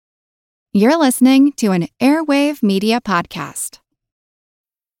You're listening to an Airwave Media Podcast.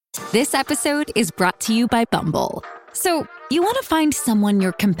 This episode is brought to you by Bumble. So, you want to find someone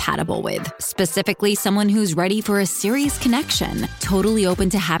you're compatible with, specifically someone who's ready for a serious connection, totally open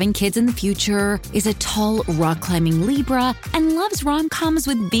to having kids in the future, is a tall, rock-climbing Libra, and loves rom-coms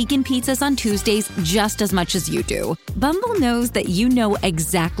with vegan pizzas on Tuesdays just as much as you do. Bumble knows that you know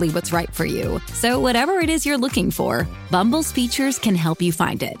exactly what's right for you. So whatever it is you're looking for, Bumble's features can help you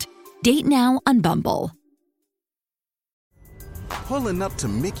find it. Date now on Bumble. Pulling up to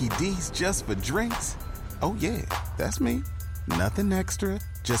Mickey D's just for drinks? Oh yeah, that's me. Nothing extra,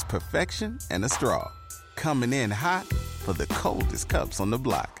 just perfection and a straw. Coming in hot for the coldest cups on the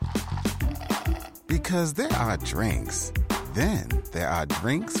block. Because there are drinks. Then there are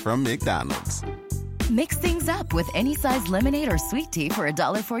drinks from McDonald's. Mix things up with any size lemonade or sweet tea for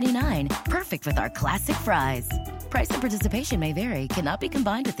 $1.49. Perfect with our classic fries. Price and participation may vary. Cannot be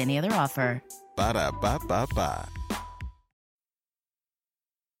combined with any other offer. Ba-da-ba-ba-ba.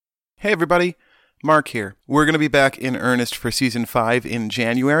 Hey everybody, Mark here. We're going to be back in earnest for Season 5 in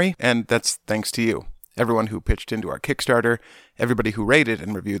January, and that's thanks to you. Everyone who pitched into our Kickstarter, everybody who rated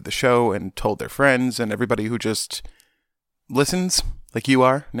and reviewed the show and told their friends, and everybody who just listens, like you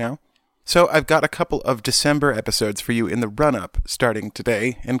are now. So I've got a couple of December episodes for you in the run-up, starting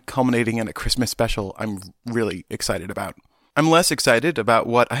today, and culminating in a Christmas special I'm really excited about. I'm less excited about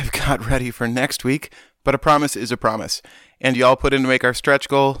what I've got ready for next week, but a promise is a promise. And y'all put in to make our stretch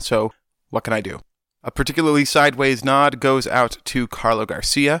goal, so what can I do? A particularly sideways nod goes out to Carlo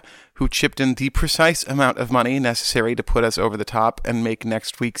Garcia, who chipped in the precise amount of money necessary to put us over the top and make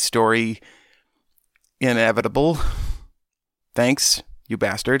next week's story inevitable. Thanks, you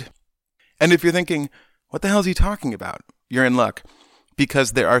bastard. And if you're thinking, what the hell is he talking about? You're in luck,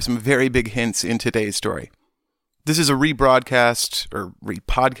 because there are some very big hints in today's story. This is a rebroadcast, or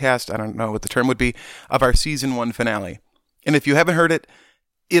repodcast, I don't know what the term would be, of our Season 1 finale. And if you haven't heard it,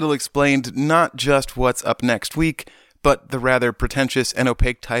 it'll explain not just what's up next week, but the rather pretentious and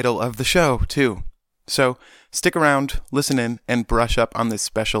opaque title of the show, too. So stick around, listen in, and brush up on this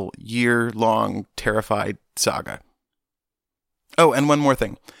special year-long terrified saga. Oh, and one more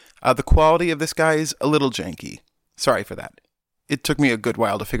thing. The quality of this guy is a little janky. Sorry for that. It took me a good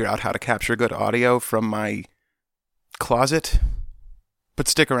while to figure out how to capture good audio from my closet. But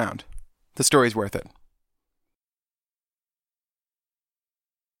stick around. The story's worth it.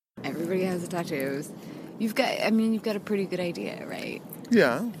 Everybody has tattoos. You've got a pretty good idea, right?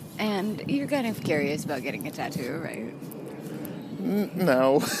 Yeah. And you're kind of curious about getting a tattoo, right?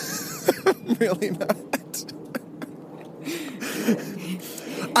 No. Really not.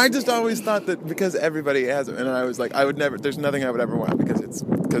 I just always thought that because everybody has them, and I was like, there's nothing I would ever want because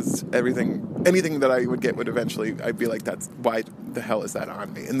anything that I would get would eventually, I'd be like, that's, why the hell is that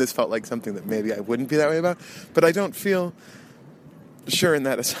on me? And this felt like something that maybe I wouldn't be that way about, but I don't feel sure in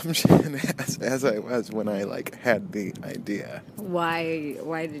that assumption as I was when I had the idea. Why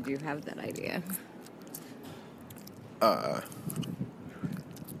did you have that idea?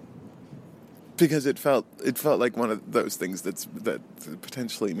 Because it felt like one of those things that's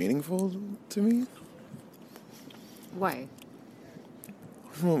potentially meaningful to me. Why?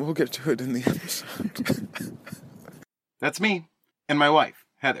 Well, we'll get to it in the episode. That's me and my wife,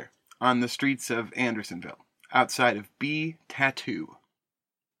 Heather, on the streets of Andersonville, outside of B Tattoo.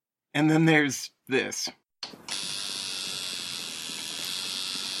 And then there's this.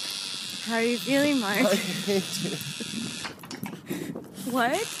 How are you feeling, Mark? I hate you.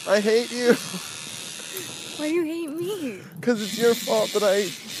 What? I hate you. Why do you hate me? Because it's your fault that I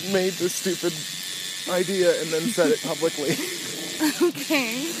made this stupid idea and then said it publicly.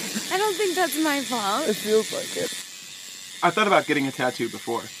 Okay. I don't think that's my fault. It feels like it. I thought about getting a tattoo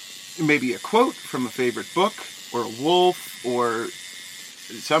before. Maybe a quote from a favorite book, or a wolf, or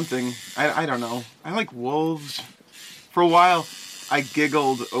something. I don't know. I like wolves. For a while, I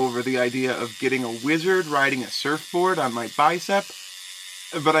giggled over the idea of getting a wizard riding a surfboard on my bicep,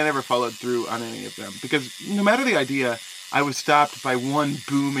 but I never followed through on any of them, because no matter the idea, I was stopped by one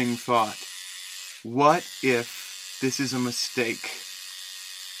booming thought. What if this is a mistake?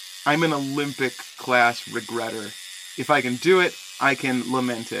 I'm an Olympic class regretter. If I can do it, I can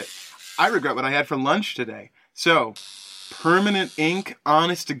lament it. I regret what I had for lunch today. So, permanent ink,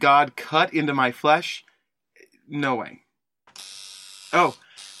 honest to God, cut into my flesh? No way. Oh,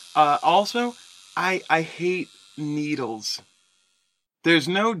 also, I hate needles. There's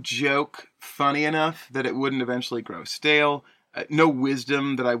no joke funny enough that it wouldn't eventually grow stale. No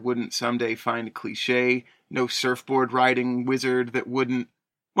wisdom that I wouldn't someday find cliche. No surfboard riding wizard that wouldn't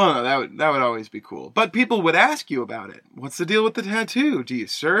Well, no, that would always be cool. But people would ask you about it. What's the deal with the tattoo? Do you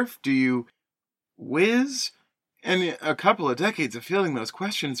surf? Do you whiz? And a couple of decades of fielding those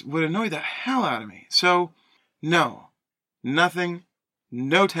questions would annoy the hell out of me. So, no. Nothing.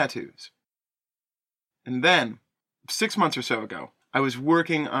 No tattoos. And then, 6 months or so ago, I was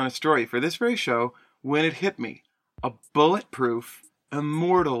working on a story for this very show when it hit me. A bulletproof,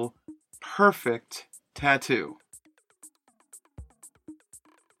 immortal, perfect tattoo.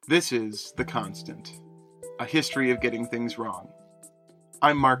 This is The Constant, a history of getting things wrong.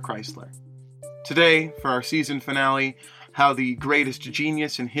 I'm Mark Chrysler. Today, for our season finale, how the greatest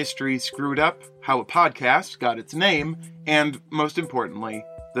genius in history screwed up, how a podcast got its name, and, most importantly,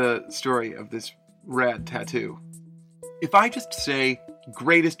 the story of this rad tattoo. If I just say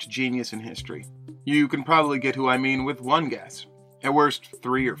greatest genius in history, you can probably get who I mean with one guess. At worst,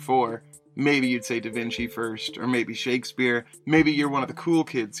 3 or 4. Maybe you'd say Da Vinci first, or maybe Shakespeare. Maybe you're one of the cool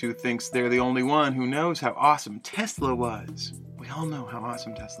kids who thinks they're the only one who knows how awesome Tesla was. We all know how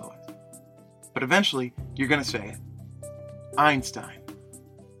awesome Tesla was. But eventually, you're going to say it. Einstein.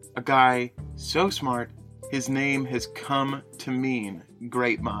 A guy so smart, his name has come to mean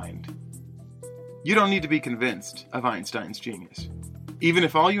great mind. You don't need to be convinced of Einstein's genius. Even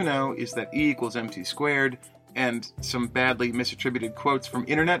if all you know is that E equals mc squared, and some badly misattributed quotes from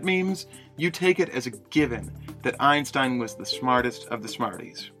internet memes, you take it as a given that Einstein was the smartest of the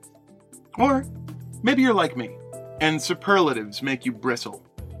smarties. Or maybe you're like me, and superlatives make you bristle.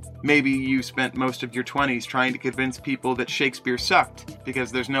 Maybe you spent most of your 20s trying to convince people that Shakespeare sucked,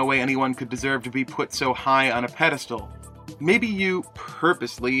 because there's no way anyone could deserve to be put so high on a pedestal. Maybe you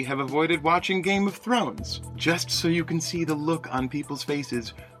purposely have avoided watching Game of Thrones, just so you can see the look on people's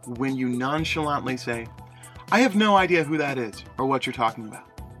faces when you nonchalantly say, I have no idea who that is, or what you're talking about.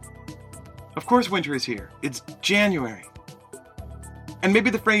 Of course winter is here. It's January. And maybe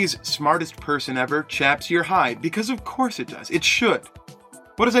the phrase, smartest person ever, chaps your hide, because of course it does. It should.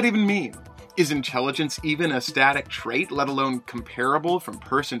 What does that even mean? Is intelligence even a static trait, let alone comparable from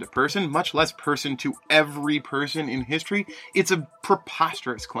person to person, much less person to every person in history? It's a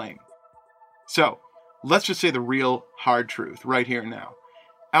preposterous claim. So, let's just say the real hard truth right here and now.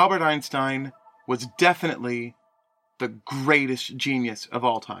 Albert Einstein was definitely the greatest genius of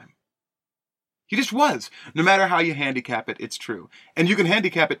all time. He just was. No matter how you handicap it, it's true. And you can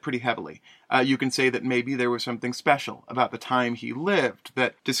handicap it pretty heavily. You can say that maybe there was something special about the time he lived,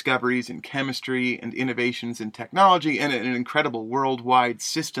 that discoveries in chemistry and innovations in technology and an incredible worldwide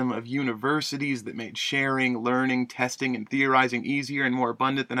system of universities that made sharing, learning, testing, and theorizing easier and more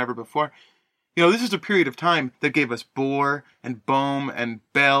abundant than ever before. You know, this is a period of time that gave us Bohr and Bohm and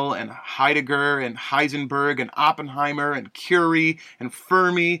Bell and Heidegger and Heisenberg and Oppenheimer and Curie and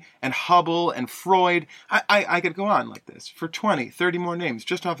Fermi and Hubble and Freud. I could go on like this for 20, 30 more names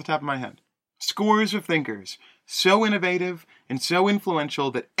just off the top of my head. Scores of thinkers, so innovative and so influential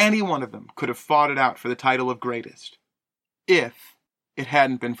that any one of them could have fought it out for the title of greatest, if it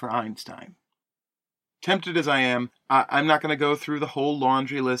hadn't been for Einstein. Tempted as I am, I'm not going to go through the whole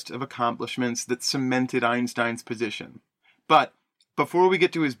laundry list of accomplishments that cemented Einstein's position. But before we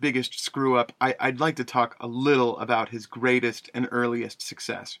get to his biggest screw-up, I'd like to talk a little about his greatest and earliest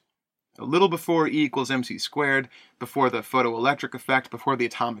success. A little before E equals mc squared, before the photoelectric effect, before the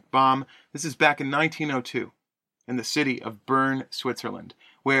atomic bomb. This is back in 1902, in the city of Bern, Switzerland,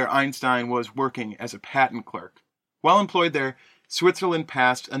 where Einstein was working as a patent clerk. While employed there, Switzerland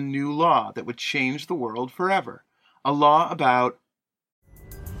passed a new law that would change the world forever. A law about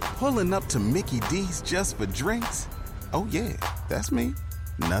Pulling up to Mickey D's just for drinks? Oh yeah, that's me.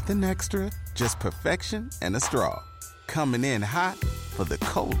 Nothing extra, just perfection and a straw. Coming in hot for the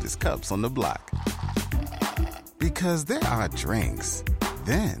coldest cups on the block. Because there are drinks.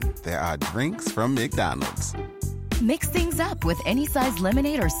 Then there are drinks from McDonald's. Mix things up with any size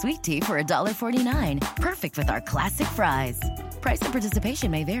lemonade or sweet tea for $1.49. Perfect with our classic fries. Price and participation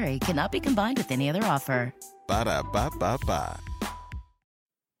may vary. Cannot be combined with any other offer. Ba-da-ba-ba-ba.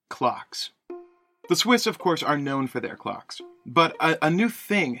 clocks. The Swiss, of course, are known for their clocks. But a new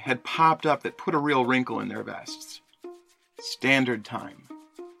thing had popped up that put a real wrinkle in their vests. Standard time.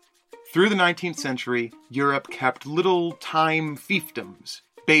 Through the 19th century, Europe kept little time fiefdoms,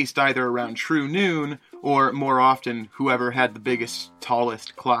 based either around true noon, or more often, whoever had the biggest,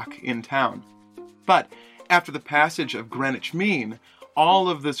 tallest clock in town. But after the passage of Greenwich Mean, all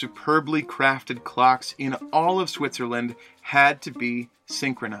of the superbly crafted clocks in all of Switzerland had to be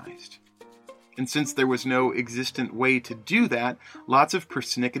synchronized. And since there was no existent way to do that, lots of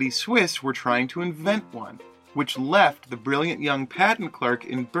persnickety Swiss were trying to invent one. which left the brilliant young patent clerk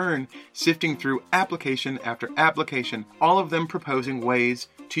in Bern sifting through application after application, all of them proposing ways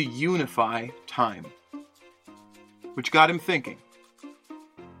to unify time. Which got him thinking.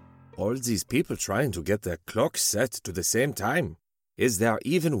 All these people trying to get their clocks set to the same time. Is there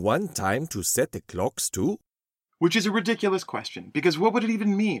even one time to set the clocks to? Which is a ridiculous question, because what would it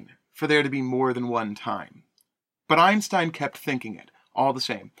even mean for there to be more than one time? But Einstein kept thinking it, all the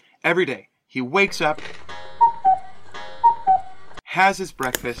same. Every day, he wakes up, has his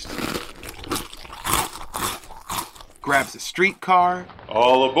breakfast, grabs a streetcar,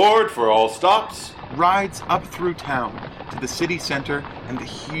 all aboard for all stops, rides up through town to the city center and the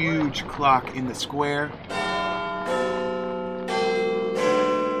huge clock in the square,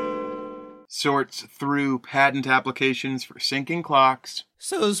 sorts through patent applications for syncing clocks.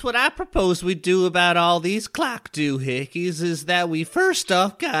 So's what I propose we do about all these clock doohickeys is that we first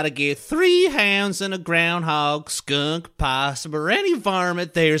off gotta get 3 hounds and a groundhog, skunk, possum, or any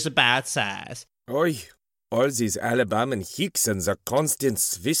varmint there's about size. Oi, all these Alabaman hicks and the constant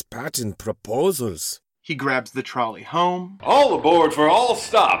Swiss patent proposals. He grabs the trolley home. all aboard for all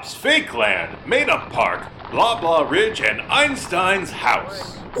stops, Fake Land, Made Up Park, Blah Blah Ridge, and Einstein's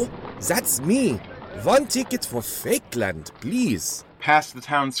house. Oh, that's me. 1 ticket for Fake Land, please. Past the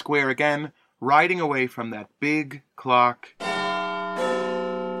town square again, riding away from that big clock.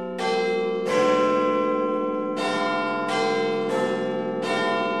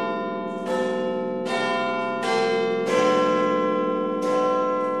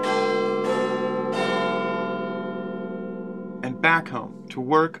 And back home to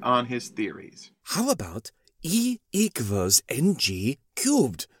work on his theories. How about E equals NG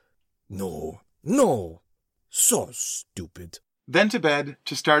cubed? No. So stupid. Then to bed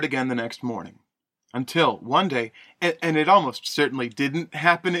to start again the next morning. Until one day, and it almost certainly didn't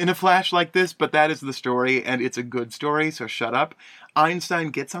happen in a flash like this, but that is the story, and it's a good story, so shut up. Einstein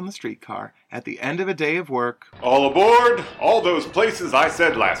gets on the streetcar at the end of a day of work. All aboard, all those places I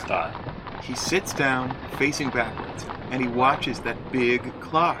said last time. He sits down, facing backwards, and he watches that big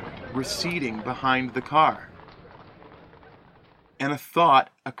clock receding behind the car. And a thought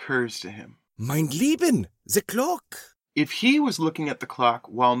occurs to him. Mein Lieben, the clock. If he was looking at the clock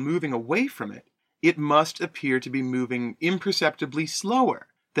while moving away from it, it must appear to be moving imperceptibly slower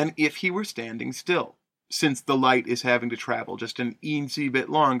than if he were standing still, since the light is having to travel just an eensy bit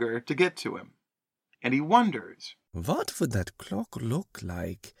longer to get to him. And he wonders, What would that clock look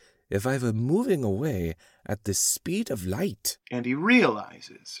like if I were moving away at the speed of light? And he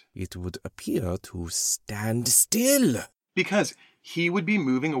realizes, It would appear to stand still. because he would be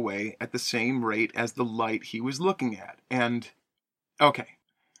moving away at the same rate as the light he was looking at. And, okay,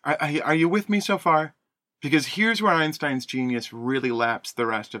 are you with me so far? Because here's where Einstein's genius really laps the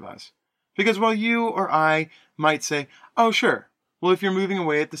rest of us. Because while you or I might say, oh sure, well if you're moving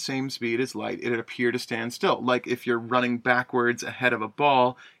away at the same speed as light, it'd appear to stand still. Like if you're running backwards ahead of a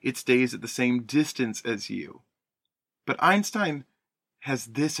ball, it stays at the same distance as you. But Einstein has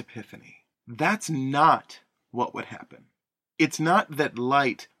this epiphany. That's not what would happen. It's not that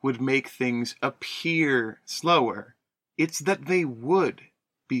light would make things appear slower. It's that they would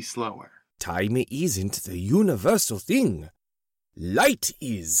be slower. Time isn't the universal thing. Light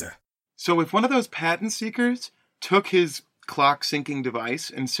is. So if one of those patent seekers took his clock syncing device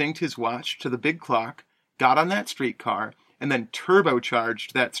and synced his watch to the big clock, got on that streetcar, and then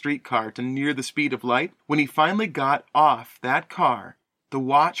turbocharged that streetcar to near the speed of light, when he finally got off that car, the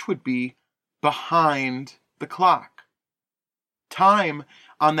watch would be behind the clock. Time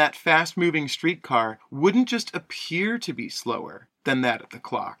on that fast-moving streetcar wouldn't just appear to be slower than that of the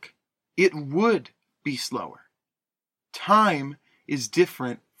clock. It would be slower. Time is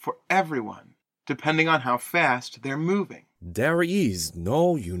different for everyone, depending on how fast they're moving. There is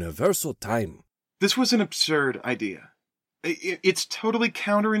no universal time. This was an absurd idea. It's totally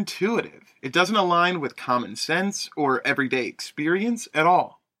counterintuitive. It doesn't align with common sense or everyday experience at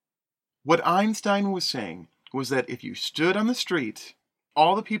all. What Einstein was saying was that if you stood on the street,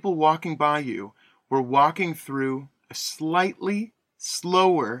 all the people walking by you were walking through a slightly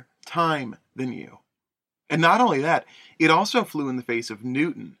slower time than you. And not only that, it also flew in the face of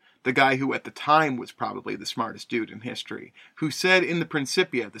Newton, the guy who at the time was probably the smartest dude in history, who said in the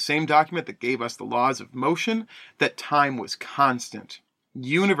Principia, the same document that gave us the laws of motion, that time was constant,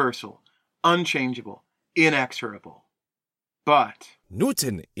 universal, unchangeable, inexorable. But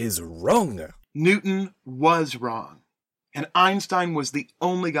Newton is wrong. Newton was wrong, and Einstein was the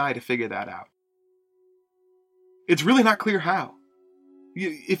only guy to figure that out. It's really not clear how.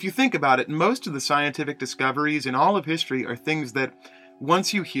 If you think about it, most of the scientific discoveries in all of history are things that,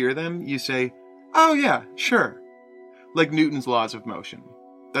 once you hear them, you say, Oh yeah, sure. Like Newton's laws of motion.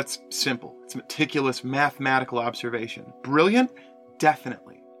 That's simple. It's meticulous mathematical observation. Brilliant?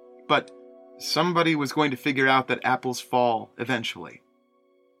 Definitely. But somebody was going to figure out that apples fall eventually.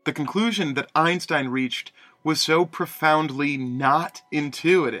 The conclusion that Einstein reached was so profoundly not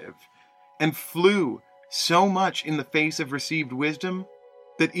intuitive and flew so much in the face of received wisdom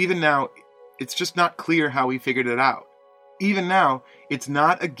that even now, it's just not clear how he figured it out. Even now, it's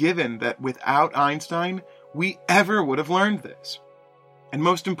not a given that without Einstein, we ever would have learned this. And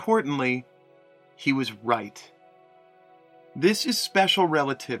most importantly, he was right. This is special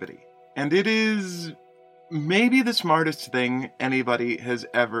relativity, and it is maybe the smartest thing anybody has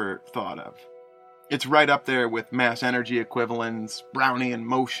ever thought of. It's right up there with mass energy equivalence, Brownian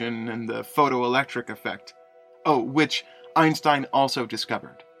motion, and the photoelectric effect. Oh, which Einstein also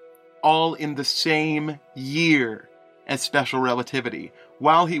discovered. All in the same year as special relativity,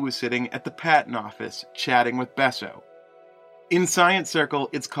 while he was sitting at the patent office chatting with Besso. In science circle,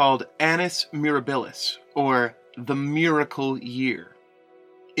 it's called Annus Mirabilis, or the Miracle Year.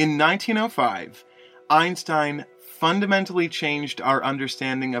 In 1905, Einstein fundamentally changed our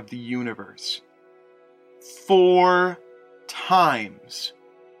understanding of the universe. 4 times.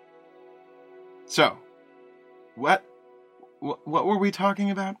 So, what were we talking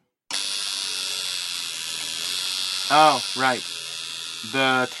about? Oh, right.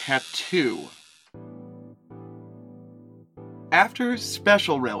 The tattoo. After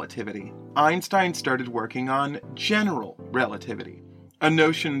special relativity, Einstein started working on general relativity, a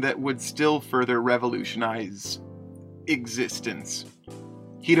notion that would still further revolutionize existence.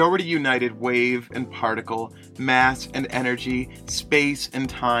 He'd already united wave and particle, mass and energy, space and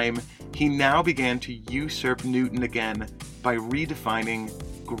time. He now began to usurp Newton again by redefining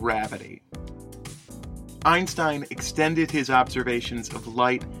gravity. Einstein extended his observations of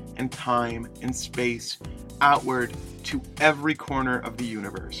light and time and space outward to every corner of the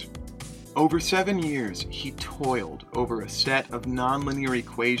universe. Over 7 years, he toiled over a set of nonlinear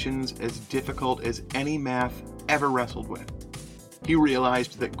equations as difficult as any math ever wrestled with. He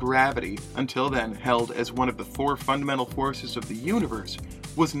realized that gravity, until then held as one of the 4 fundamental forces of the universe,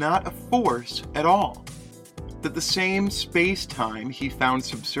 was not a force at all. That the same space-time he found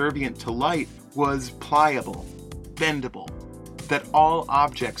subservient to light was pliable, bendable, that all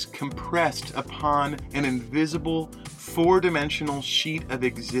objects compressed upon an invisible, 4-dimensional sheet of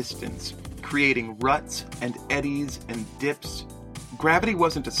existence, creating ruts and eddies and dips. Gravity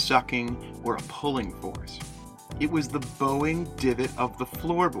wasn't a sucking or a pulling force. It was the bowing divot of the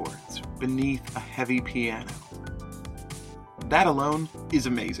floorboards beneath a heavy piano. That alone is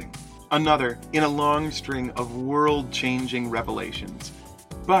amazing. Another in a long string of world-changing revelations.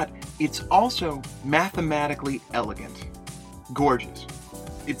 But it's also mathematically elegant. Gorgeous.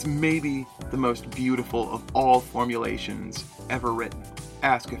 It's maybe the most beautiful of all formulations ever written.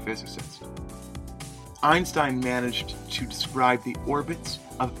 Ask a physicist. Einstein managed to describe the orbits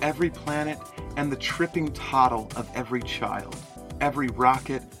of every planet and the tripping toddle of every child. Every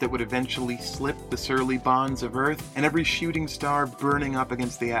rocket that would eventually slip the surly bonds of Earth, and every shooting star burning up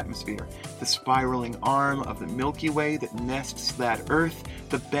against the atmosphere. The spiraling arm of the Milky Way that nests that Earth,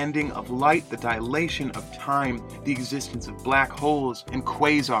 the bending of light, the dilation of time, the existence of black holes and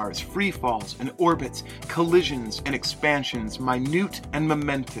quasars, free falls and orbits, collisions and expansions, minute and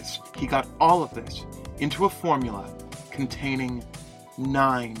momentous. He got all of this into a formula containing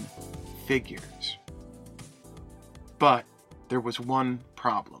 9 figures. But there was one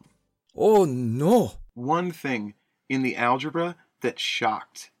problem. Oh no! One thing in the algebra that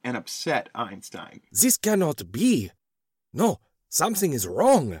shocked and upset Einstein. This cannot be. No, something is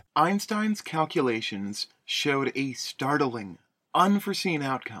wrong. Einstein's calculations showed a startling, unforeseen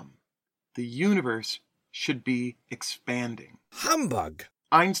outcome. The universe should be expanding. Humbug!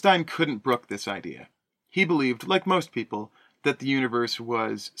 Einstein couldn't brook this idea. He believed, like most people, that the universe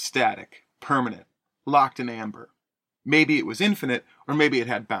was static, permanent, locked in amber. Maybe it was infinite, or maybe it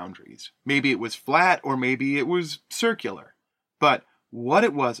had boundaries. Maybe it was flat, or maybe it was circular. But what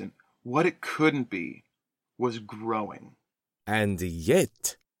it wasn't, what it couldn't be, was growing. And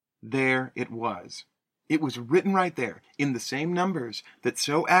yet... There it was. It was written right there, in the same numbers that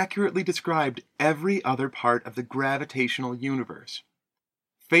so accurately described every other part of the gravitational universe.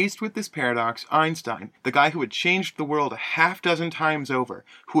 Faced with this paradox, Einstein, the guy who had changed the world a half-dozen times over,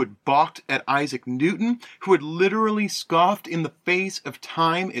 who had balked at Isaac Newton, who had literally scoffed in the face of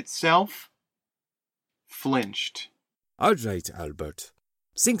time itself, flinched. All right, Albert.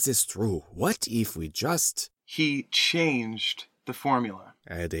 Think this through. What if we just... He changed the formula.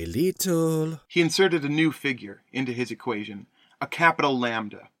 Add a little... He inserted a new figure into his equation, a capital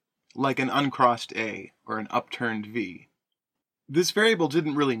lambda. like an uncrossed A or an upturned V. This variable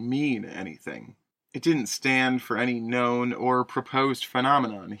didn't really mean anything. It didn't stand for any known or proposed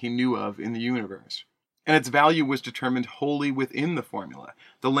phenomenon he knew of in the universe. And its value was determined wholly within the formula.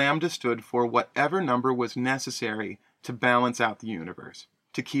 The lambda stood for whatever number was necessary to balance out the universe,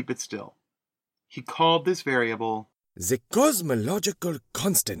 to keep it still. He called this variable the cosmological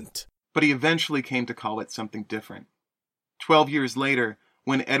constant. But he eventually came to call it something different. 12 years later,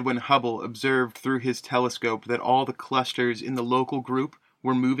 when Edwin Hubble observed through his telescope that all the clusters in the local group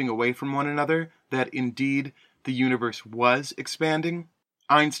were moving away from one another, that indeed the universe was expanding,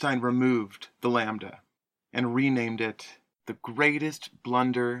 Einstein removed the lambda and renamed it the greatest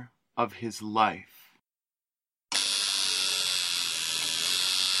blunder of his life.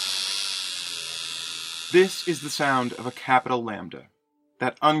 This is the sound of a capital lambda,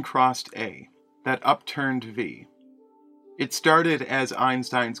 that uncrossed A, that upturned V. It started as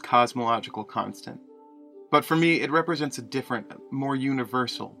Einstein's cosmological constant, but for me it represents a different, more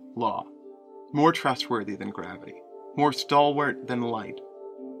universal law, more trustworthy than gravity, more stalwart than light.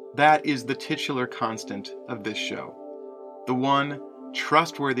 That is the titular constant of this show, the one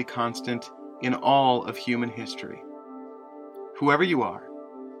trustworthy constant in all of human history. Whoever you are,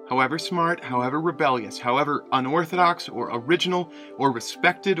 however smart, however rebellious, however unorthodox or original or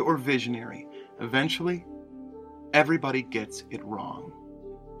respected or visionary, eventually, everybody gets it wrong.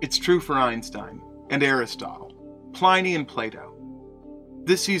 It's true for Einstein and Aristotle, Pliny and Plato.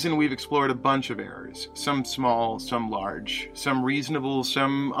 This season we've explored a bunch of errors, some small, some large, some reasonable,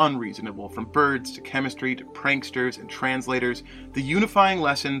 some unreasonable, from birds to chemistry to pranksters and translators. The unifying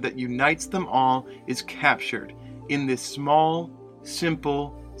lesson that unites them all is captured in this small,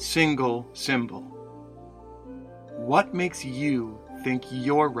 simple, single symbol. What makes you think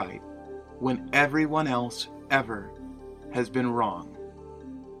you're right when everyone else ever has been wrong?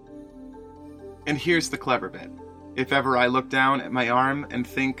 And here's the clever bit. If ever I look down at my arm and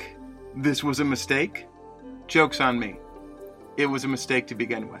think this was a mistake, joke's on me. It was a mistake to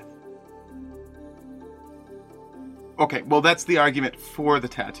begin with. Okay, well that's the argument for the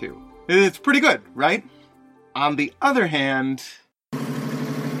tattoo. It's pretty good, right? On the other hand...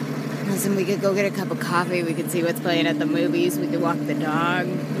 Listen, we could go get a cup of coffee, we could see what's playing at the movies, we could walk the dog,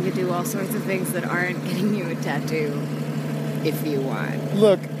 we could do all sorts of things that aren't getting you a tattoo, if you want.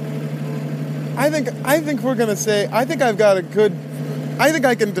 Look, I think we're gonna say, I think I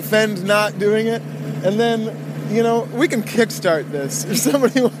can defend not doing it, and then, we can kickstart this. If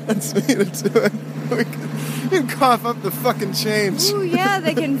somebody wants me to do it, we can cough up the fucking change. Ooh, yeah,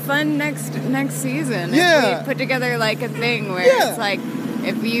 they can fund next season. Yeah. If we put together, a thing where it's like,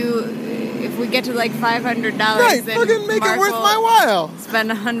 if we get to, $500, right, then fucking make Mark it worth my while.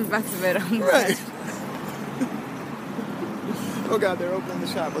 Spend $100 of it on right. Oh God, they're opening the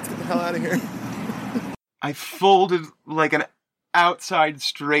shop. Let's get the hell out of here. I folded like an outside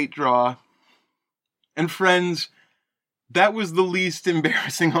straight draw. And friends, that was the least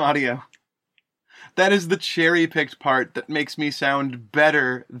embarrassing audio. That is the cherry-picked part that makes me sound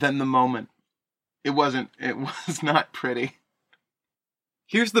better than the moment. It was not pretty.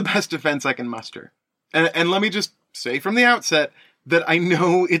 Here's the best defense I can muster. And let me just say from the outset that I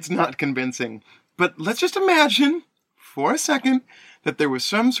know it's not convincing. But let's just imagine, for a second, that there was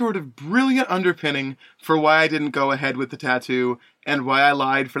some sort of brilliant underpinning for why I didn't go ahead with the tattoo and why I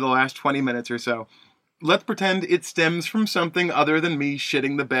lied for the last 20 minutes or so. Let's pretend it stems from something other than me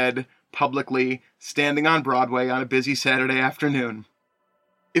shitting the bed publicly, standing on Broadway on a busy Saturday afternoon.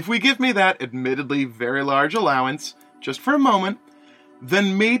 If we give me that admittedly very large allowance, just for a moment,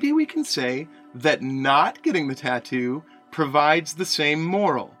 then maybe we can say that not getting the tattoo provides the same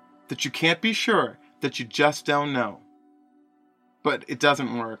moral, that you can't be sure, that you just don't know. But it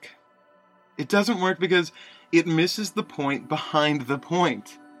doesn't work. It doesn't work because it misses the point behind the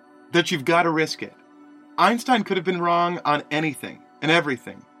point, that you've got to risk it. Einstein could have been wrong on anything and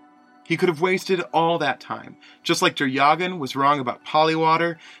everything. He could have wasted all that time, just like Derjagan was wrong about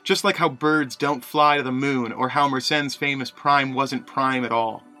polywater, just like how birds don't fly to the moon, or how Mersenn's famous prime wasn't prime at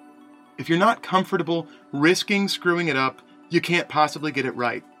all. If you're not comfortable risking screwing it up, you can't possibly get it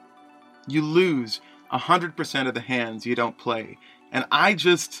right. You lose 100% of the hands you don't play. And I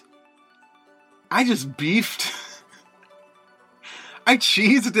just beefed. I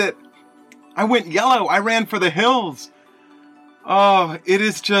cheesed it. I went yellow. I ran for the hills. Oh, it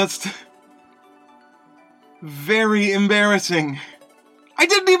is just very embarrassing. I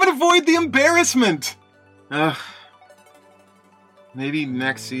didn't even avoid the embarrassment. Ugh. Maybe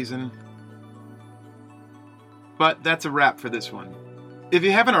next season. But that's a wrap for this one. If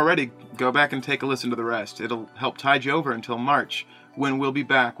you haven't already, go back and take a listen to the rest. It'll help tide you over until March, when we'll be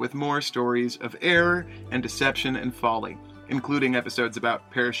back with more stories of error and deception and folly, including episodes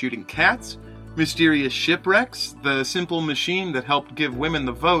about parachuting cats, mysterious shipwrecks, the simple machine that helped give women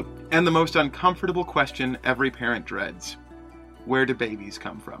the vote, and the most uncomfortable question every parent dreads. Where do babies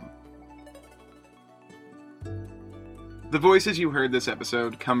come from? The voices you heard this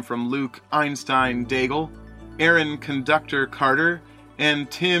episode come from Luke Einstein Daigle, Aaron Conductor Carter,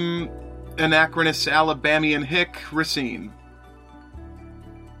 and Tim Anachronous Alabamian Hick Racine.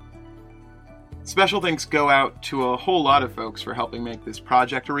 Special thanks go out to a whole lot of folks for helping make this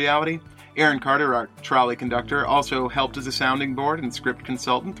project a reality. Aaron Carter, our trolley conductor, also helped as a sounding board and script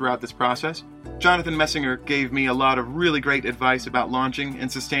consultant throughout this process. Jonathan Messinger gave me a lot of really great advice about launching and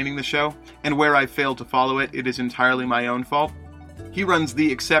sustaining the show, and where I failed to follow it, it is entirely my own fault. He runs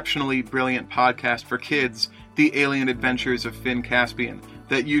the exceptionally brilliant podcast for kids, The Alien Adventures of Finn Caspian,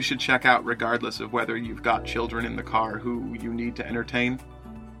 that you should check out regardless of whether you've got children in the car who you need to entertain.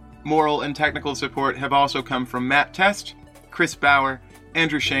 Moral and technical support have also come from Matt Test, Chris Bauer,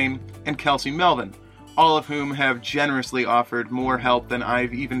 Andrew Shane, and Kelsey Melvin, all of whom have generously offered more help than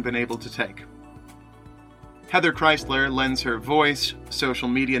I've even been able to take. Heather Chrysler lends her voice, social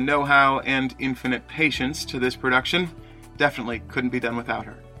media know-how, and infinite patience to this production. Definitely couldn't be done without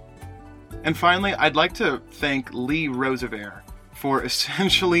her. And finally, I'd like to thank Lee Roosevelt for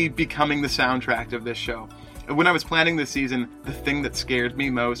essentially becoming the soundtrack of this show. When I was planning this season, the thing that scared me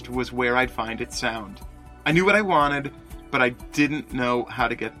most was where I'd find its sound. I knew what I wanted, but I didn't know how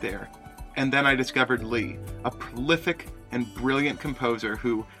to get there. And then I discovered Lee, a prolific and brilliant composer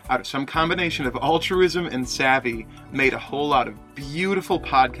who, out of some combination of altruism and savvy, made a whole lot of beautiful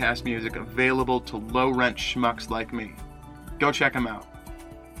podcast music available to low-rent schmucks like me. Go check him out.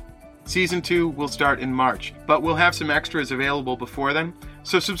 Season 2 will start in March, but we'll have some extras available before then,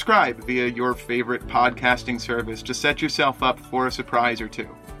 so subscribe via your favorite podcasting service to set yourself up for a surprise or two.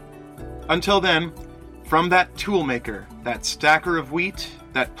 Until then, from that toolmaker, that stacker of wheat,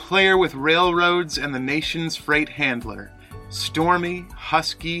 that player with railroads and the nation's freight handler, stormy,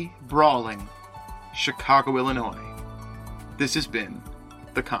 husky, brawling, Chicago, Illinois. This has been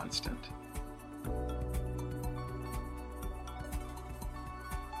The Constant.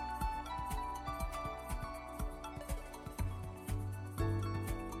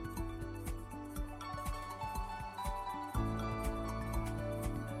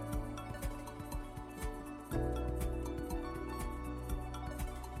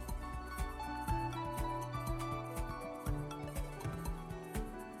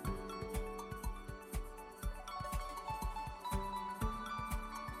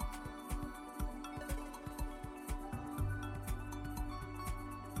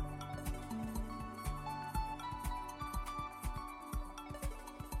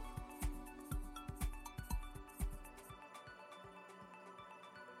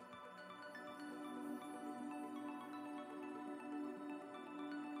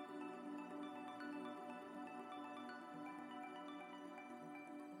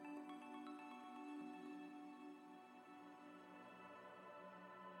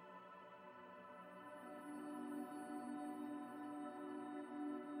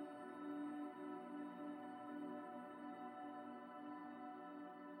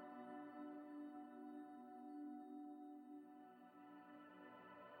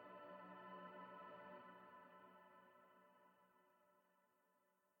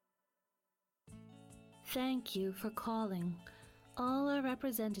 Thank you for calling. All our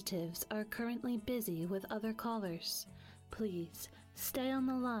representatives are currently busy with other callers. Please stay on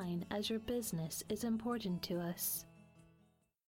the line as your business is important to us.